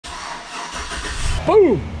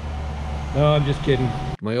Boom! No, I'm just kidding.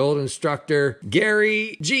 My old instructor,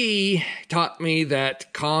 Gary G, taught me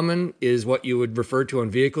that common is what you would refer to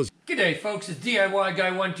on vehicles. G'day folks, it's DIY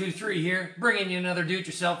Guy 123 here, bringing you another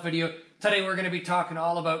do-it-yourself video. Today we're going to be talking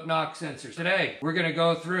all about knock sensors. Today we're going to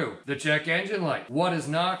go through the check engine light, what is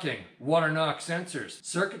knocking, what are knock sensors,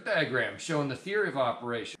 circuit diagram showing the theory of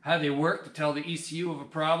operation, how they work to tell the ECU of a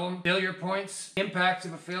problem, failure points, impacts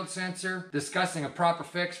of a failed sensor, discussing a proper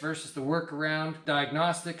fix versus the workaround,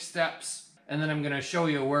 diagnostic steps, and then I'm going to show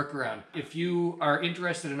you a workaround. If you are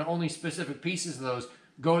interested in only specific pieces of those,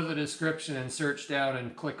 go to the description and search down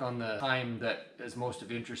and click on the time that is most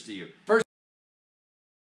of interest to you. First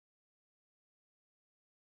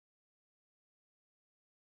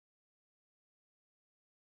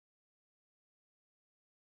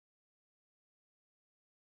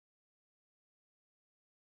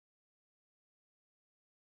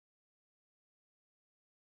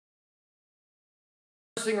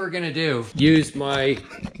thing we're gonna do, use my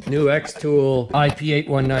new XTOOL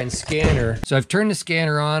IP819 scanner. So I've turned the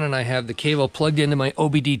scanner on and I have the cable plugged into my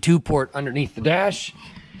OBD2 port underneath the dash.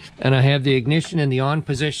 And I have the ignition in the on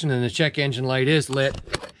position and the check engine light is lit.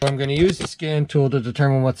 I'm gonna use the scan tool to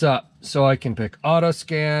determine what's up. So I can pick auto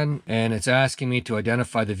scan and it's asking me to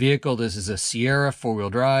identify the vehicle. This is a Sierra 4-wheel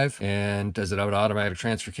drive. And does it have an automatic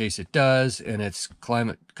transfer case? It does. And it's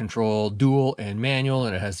climate control dual and manual,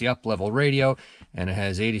 and it has the up level radio, and it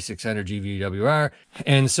has 8600 GVWR.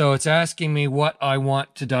 And so it's asking me what I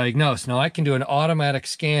want to diagnose. Now I can do an automatic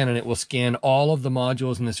scan and it will scan all of the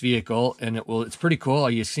modules in this vehicle, and it's pretty cool.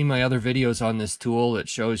 You've seen my other videos on this tool that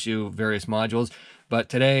shows you various modules. But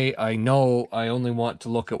today I know I only want to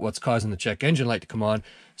look at what's causing the check engine light to come on.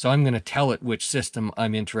 So I'm going to tell it which system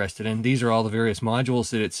I'm interested in. These are all the various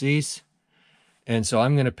modules that it sees. And so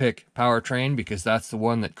I'm going to pick powertrain because that's the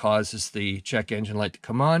one that causes the check engine light to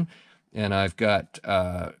come on. And I've got,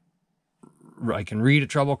 I can read a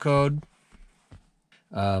trouble code,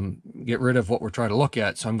 get rid of what we're trying to look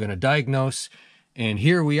at. So I'm going to diagnose. And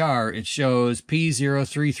here we are. It shows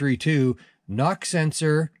P0332 knock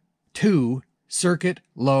sensor 2 circuit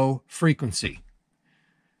low frequency.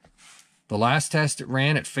 The last test it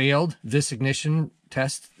ran, it failed. This ignition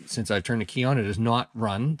test, since I've turned the key on, it has not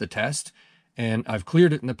run the test. And I've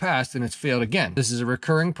cleared it in the past and it's failed again. This is a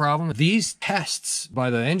recurring problem. These tests by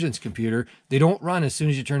the engine's computer, they don't run as soon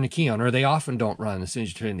as you turn the key on, or they often don't run as soon as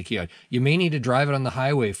you turn the key on. You may need to drive it on the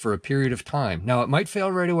highway for a period of time. Now it might fail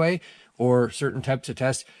right away, or certain types of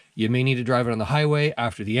tests, you may need to drive it on the highway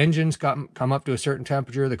after the engine's come up to a certain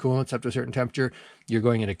temperature, the coolant's up to a certain temperature. You're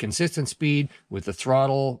going at a consistent speed with the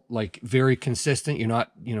throttle, like very consistent. You're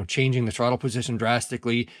not, changing the throttle position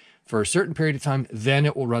drastically for a certain period of time, then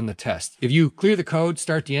it will run the test. If you clear the code,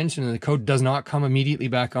 start the engine, and the code does not come immediately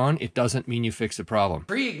back on, it doesn't mean you fix the problem.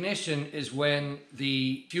 Pre-ignition is when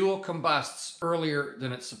the fuel combusts earlier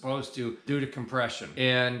than it's supposed to due to compression.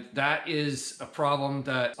 And that is a problem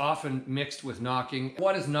that's often mixed with knocking.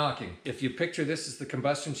 What is knocking? If you picture this as the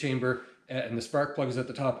combustion chamber and the spark plug is at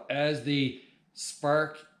the top, as the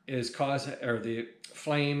spark is causing, or the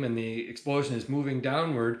flame and the explosion is moving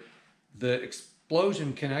downward, the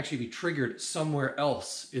explosion can actually be triggered somewhere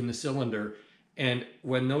else in the cylinder, and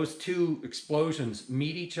when those two explosions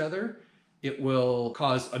meet each other, it will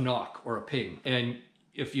cause a knock or a ping. And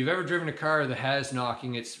if you've ever driven a car that has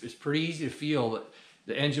knocking, it's pretty easy to feel that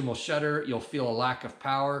the engine will shudder, you'll feel a lack of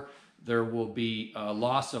power, there will be a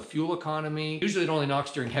loss of fuel economy. Usually it only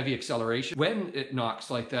knocks during heavy acceleration. When it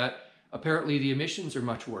knocks like that, apparently the emissions are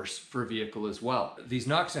much worse for a vehicle as well. These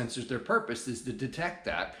knock sensors, their purpose is to detect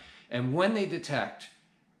that. And when they detect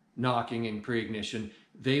knocking in pre-ignition,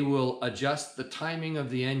 they will adjust the timing of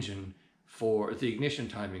the engine for the ignition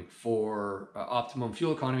timing for optimum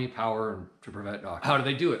fuel economy, power, and to prevent knocking. How do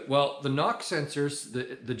they do it? Well, the knock sensors,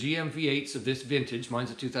 the GM V8s of this vintage, mine's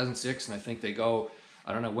a 2006, and I think they go,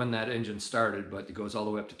 I don't know when that engine started, but it goes all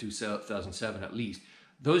the way up to 2007 at least.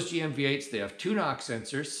 Those GM V8s, they have two knock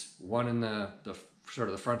sensors, one in the sort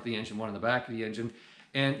of the front of the engine, one in the back of the engine,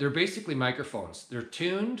 and they're basically microphones. They're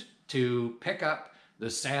tuned to pick up the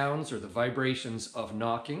sounds or the vibrations of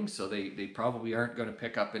knocking. So they probably aren't going to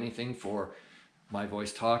pick up anything for my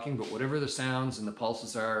voice talking, but whatever the sounds and the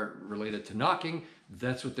pulses are related to knocking,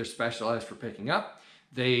 that's what they're specialized for picking up.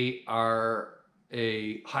 They are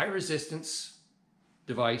a high resistance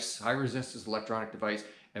device, high resistance electronic device.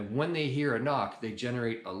 And when they hear a knock, they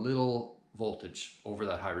generate a little voltage over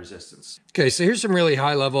that high resistance. Okay, so here's some really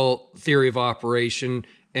high level theory of operation.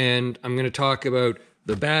 And I'm going to talk about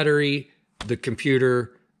the battery, the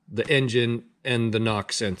computer, the engine, and the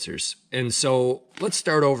knock sensors. And so let's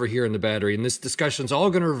start over here in the battery. And this discussion is all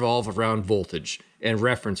going to revolve around voltage and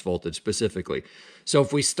reference voltage specifically. So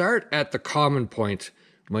if we start at the common point,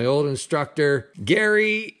 my old instructor,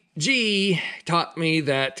 Gary G, taught me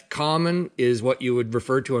that common is what you would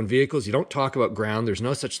refer to on vehicles. You don't talk about ground. There's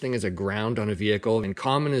no such thing as a ground on a vehicle. And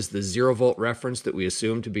common is the 0 volt reference that we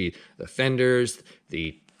assume to be the fenders,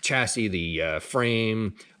 the chassis, the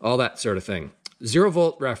frame, all that sort of thing. 0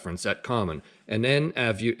 volt reference at common. And then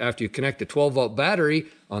after you connect a 12 volt battery,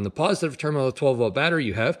 on the positive terminal of the 12 volt battery,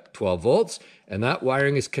 you have 12 volts. And that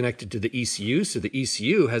wiring is connected to the ECU. So the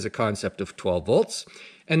ECU has a concept of 12 volts.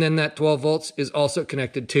 And then that 12 volts is also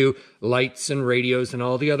connected to lights and radios and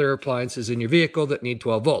all the other appliances in your vehicle that need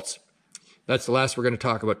 12 volts. That's the last we're going to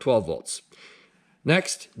talk about 12 volts.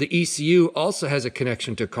 Next, the ECU also has a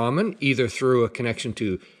connection to common, either through a connection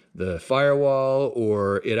to the firewall,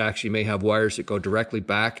 or it actually may have wires that go directly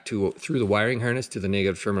back through the wiring harness to the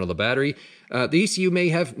negative terminal of the battery. The ECU may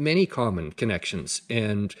have many common connections,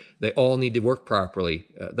 and they all need to work properly.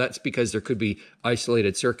 That's because there could be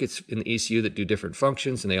isolated circuits in the ECU that do different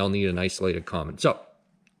functions, and they all need an isolated common. So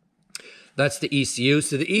that's the ECU.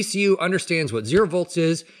 So the ECU understands what 0 volts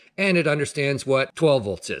is, and it understands what 12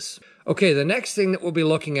 volts is. Okay, the next thing that we'll be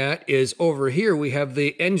looking at is over here we have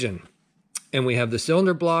the engine. And we have the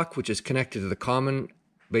cylinder block, which is connected to the common,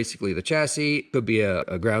 basically the chassis. Could be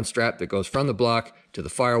a ground strap that goes from the block to the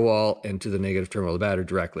firewall and to the negative terminal of the battery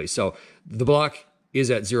directly. So the block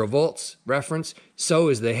is at 0 volts reference. So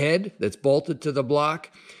is the head that's bolted to the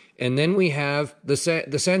block. And then we have the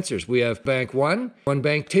sensors. We have bank 1,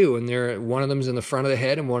 bank 2, and one of them is in the front of the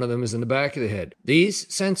head and one of them is in the back of the head. These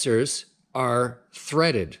sensors are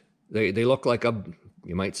threaded. They look like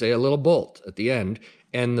you might say a little bolt at the end.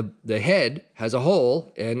 And the head has a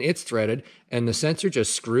hole and it's threaded, and the sensor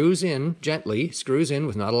just screws in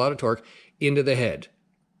with not a lot of torque into the head.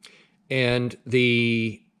 And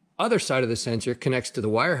the other side of the sensor connects to the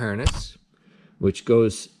wire harness, which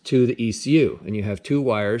goes to the ECU. And you have 2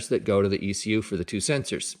 wires that go to the ECU for the 2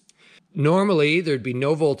 sensors. Normally, there'd be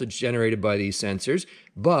no voltage generated by these sensors,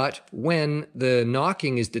 but when the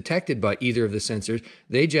knocking is detected by either of the sensors,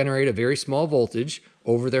 they generate a very small voltage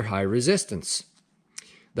over their high resistance.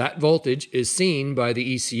 That voltage is seen by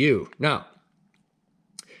the ECU. Now,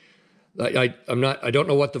 I don't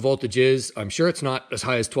know what the voltage is. I'm sure it's not as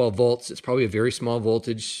high as 12 volts. It's probably a very small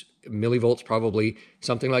voltage, millivolts probably,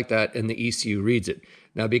 something like that, and the ECU reads it.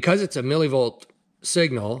 Now, because it's a millivolt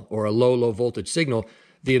signal or a low voltage signal,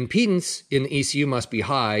 the impedance in the ECU must be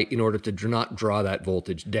high in order to not draw that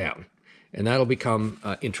voltage down. And that'll become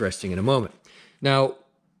interesting in a moment. Now,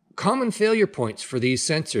 common failure points for these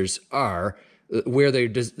sensors are where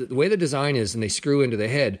the way the design is and they screw into the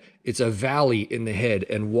head, it's a valley in the head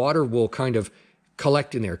and water will kind of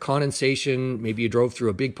collect in there. Condensation, maybe you drove through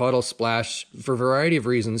a big puddle, splash. For a variety of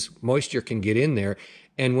reasons, moisture can get in there.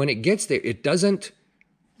 And when it gets there, it doesn't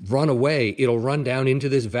run away. It'll run down into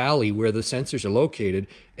this valley where the sensors are located,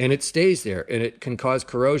 and it stays there. And it can cause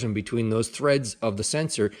corrosion between those threads of the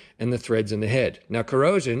sensor and the threads in the head. Now,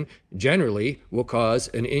 corrosion generally will cause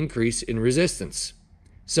an increase in resistance.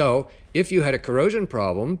 So if you had a corrosion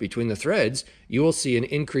problem between the threads, you will see an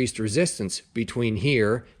increased resistance between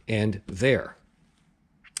here and there.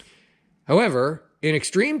 However, in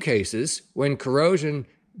extreme cases, when corrosion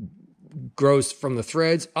grows from the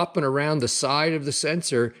threads up and around the side of the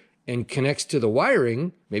sensor and connects to the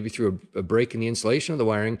wiring, maybe through a break in the insulation of the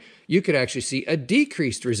wiring, you could actually see a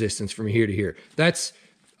decreased resistance from here to here.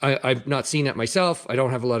 I've not seen that myself. I don't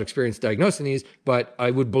have a lot of experience diagnosing these, but I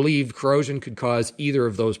would believe corrosion could cause either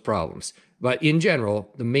of those problems. But in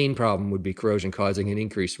general, the main problem would be corrosion causing an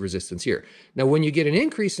increased resistance here. Now, when you get an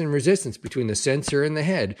increase in resistance between the sensor and the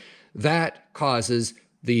head, that causes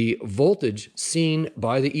the voltage seen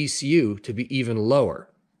by the ECU to be even lower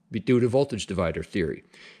due to voltage divider theory.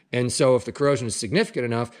 And so if the corrosion is significant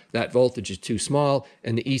enough, that voltage is too small,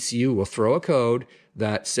 and the ECU will throw a code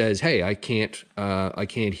that says, "Hey, I can't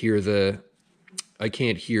hear the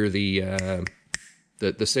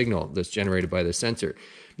signal that's generated by the sensor."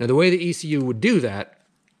 Now, the way the ECU would do that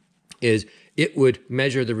is it would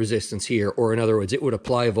measure the resistance here, or in other words, it would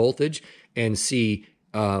apply a voltage and see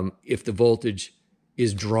if the voltage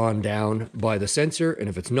is drawn down by the sensor, and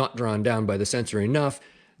if it's not drawn down by the sensor enough,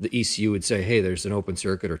 the ECU would say, "Hey, there's an open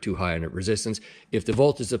circuit or too high in resistance." If the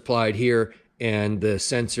voltage is applied here and the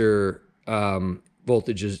sensor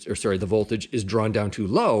the voltage is drawn down too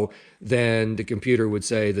low, then the computer would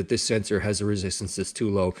say that this sensor has a resistance that's too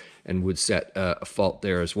low and would set a fault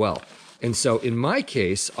there as well. And so in my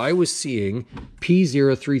case, I was seeing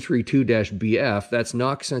P0332-BF, that's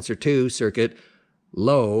knock sensor 2 circuit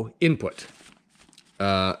low input.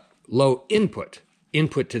 low input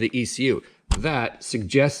to the ECU. That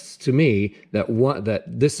suggests to me that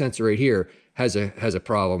this sensor right here has a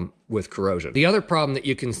problem with corrosion. The other problem that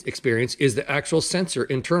you can experience is the actual sensor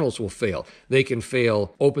internals will fail. They can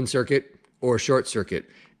fail open circuit or short circuit,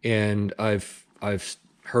 and I've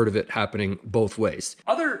heard of it happening both ways.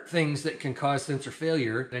 Other things that can cause sensor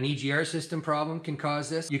failure, an EGR system problem can cause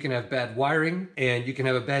this. You can have bad wiring, and you can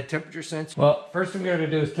have a bad temperature sensor. Well, first thing I'm going to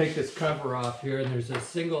do is take this cover off here, and there's a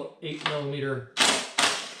single 8mm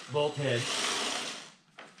bolt head.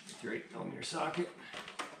 It's your 8mm socket.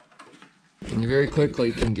 And you very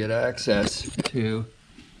quickly can get access to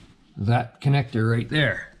that connector right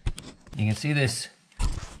there. You can see this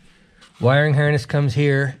wiring harness comes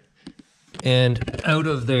here, and out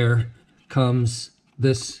of there comes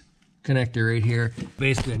this connector right here.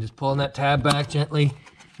 Basically, I'm just pulling that tab back gently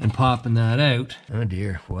and popping that out. Oh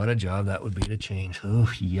dear, what a job that would be to change.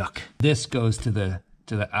 Oh, yuck. This goes to the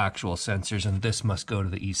actual sensors, and this must go to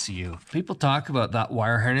the ECU. People talk about that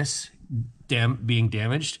wire harness being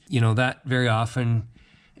damaged. You know, that very often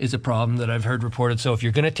is a problem that I've heard reported. So if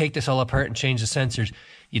you're going to take this all apart and change the sensors,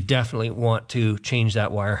 you definitely want to change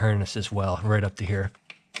that wire harness as well, right up to here.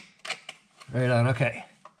 Right on, okay.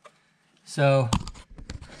 So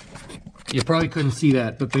you probably couldn't see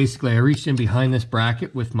that, but basically I reached in behind this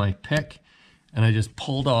bracket with my pick and I just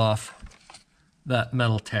pulled off that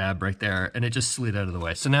metal tab right there, and it just slid out of the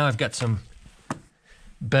way. So now I've got some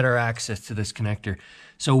better access to this connector.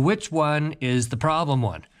 So which one is the problem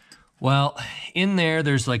one? Well, in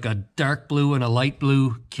there's like a dark blue and a light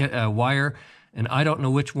blue wire, and I don't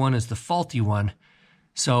know which one is the faulty one.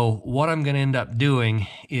 So what I'm going to end up doing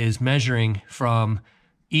is measuring from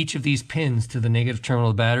each of these pins to the negative terminal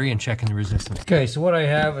of the battery and checking the resistance. Okay, so what I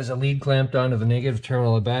have is a lead clamped onto the negative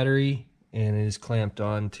terminal of the battery, and it is clamped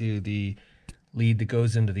onto the lead that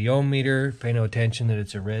goes into the ohm meter. Pay no attention that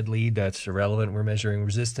it's a red lead. That's irrelevant. We're measuring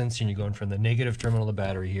resistance, and you're going from the negative terminal of the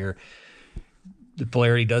battery here. The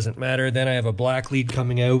polarity doesn't matter. Then I have a black lead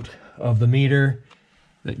coming out of the meter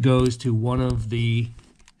that goes to one of the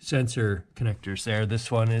sensor connectors there. This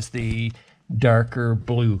one is the darker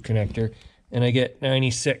blue connector, and I get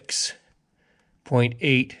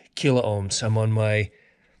 96.8 kilo ohms. I'm on my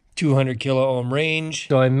 200 kilo ohm range.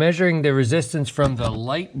 So I'm measuring the resistance from the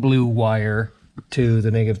light blue wire to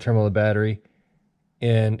the negative terminal of the battery,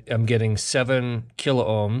 and I'm getting 7 kilo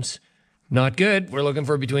ohms. Not good. We're looking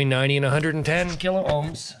for between 90 and 110 kilo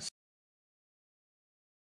ohms.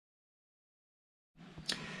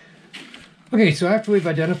 Okay, so after we've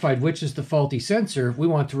identified which is the faulty sensor, we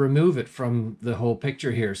want to remove it from the whole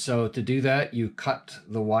picture here. So to do that, you cut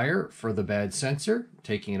the wire for the bad sensor,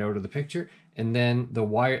 taking it out of the picture, and then the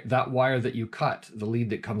wire, that wire that you cut, the lead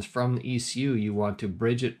that comes from the ECU, you want to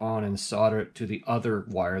bridge it on and solder it to the other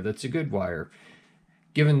wire that's a good wire.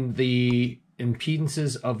 Given the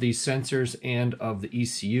impedances of these sensors and of the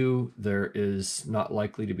ECU, there is not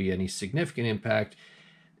likely to be any significant impact.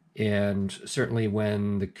 And certainly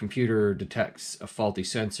when the computer detects a faulty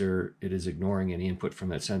sensor, it is ignoring any input from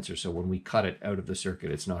that sensor. So when we cut it out of the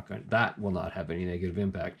circuit, that will not have any negative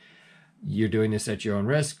impact. You're doing this at your own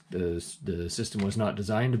risk. The system was not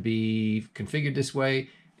designed to be configured this way,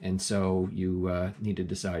 and so you need to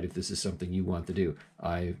decide if this is something you want to do.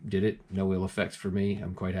 I did it, no ill effects for me.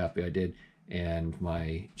 I'm quite happy I did, and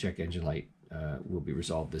my check engine light will be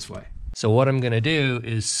resolved this way. So what I'm going to do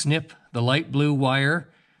is snip the light blue wire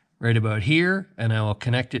right about here, and I will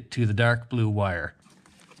connect it to the dark blue wire.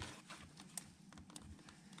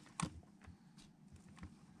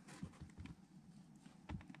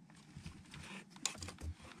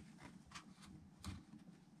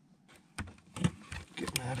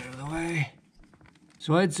 Getting that out of the way.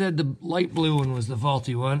 So I'd said the light blue one was the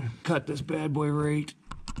faulty one. Cut this bad boy right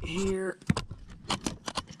here.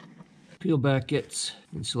 Peel back gets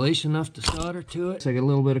insulation enough to solder to it. So I got a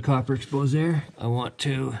little bit of copper exposed there. I want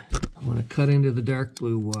to cut into the dark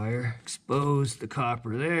blue wire, expose the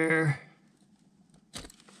copper there.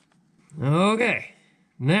 Okay,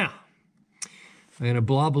 now I'm gonna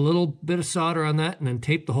blob a little bit of solder on that and then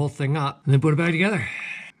tape the whole thing up and then put it back together.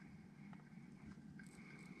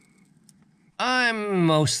 I'm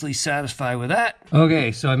mostly satisfied with that.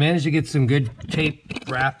 Okay, so I managed to get some good tape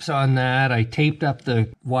wraps on that. I taped up the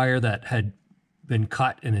wire that had been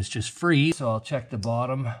cut and is just free. So I'll check the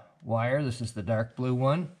bottom wire. This is the dark blue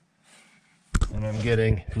one. And I'm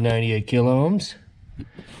getting 98 kilo ohms.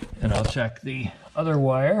 And I'll check the other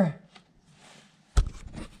wire.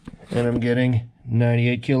 And I'm getting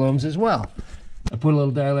 98 kilo ohms as well. I put a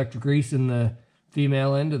little dielectric grease in the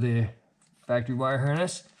female end of the factory wire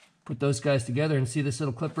harness. Put those guys together and see this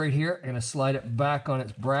little clip right here. I'm going to slide it back on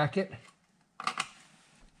its bracket.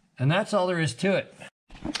 And that's all there is to it.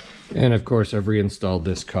 And of course, I've reinstalled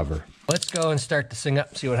this cover. Let's go and start this thing up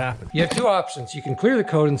and see what happens. You have two options. You can clear the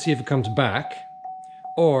code and see if it comes back,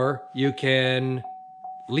 or you can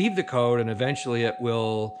leave the code and eventually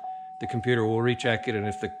the computer will recheck it, and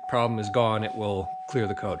if the problem is gone, it will clear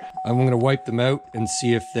the code. I'm going to wipe them out and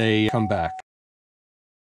see if they come back.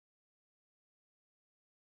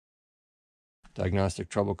 Diagnostic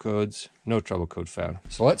trouble codes, no trouble code found.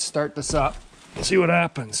 So let's start this up and see what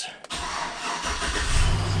happens.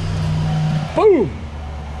 Boom!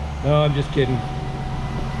 No, I'm just kidding.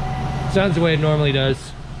 Sounds the way it normally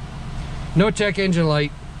does. No check engine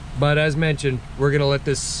light, but as mentioned, we're gonna let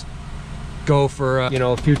this go for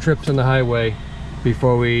a few trips on the highway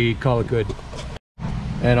before we call it good.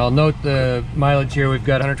 And I'll note the mileage here. We've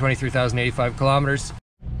got 123,085 kilometers.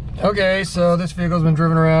 Okay, so this vehicle's been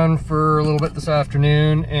driven around for a little bit this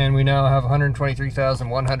afternoon, and we now have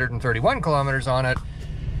 123,131 kilometers on it.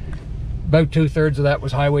 About 2/3 of that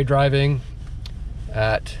was highway driving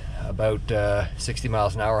at about 60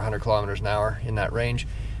 miles an hour, 100 kilometers an hour, in that range.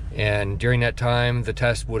 And during that time, the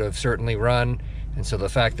test would have certainly run. And so the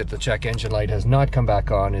fact that the check engine light has not come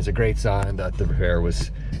back on is a great sign that the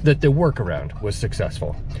workaround was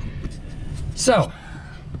successful. So,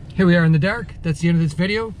 here we are in the dark. That's the end of this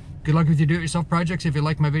video. Good luck with your do-it-yourself projects. If you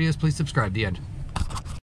like my videos, please subscribe. The end.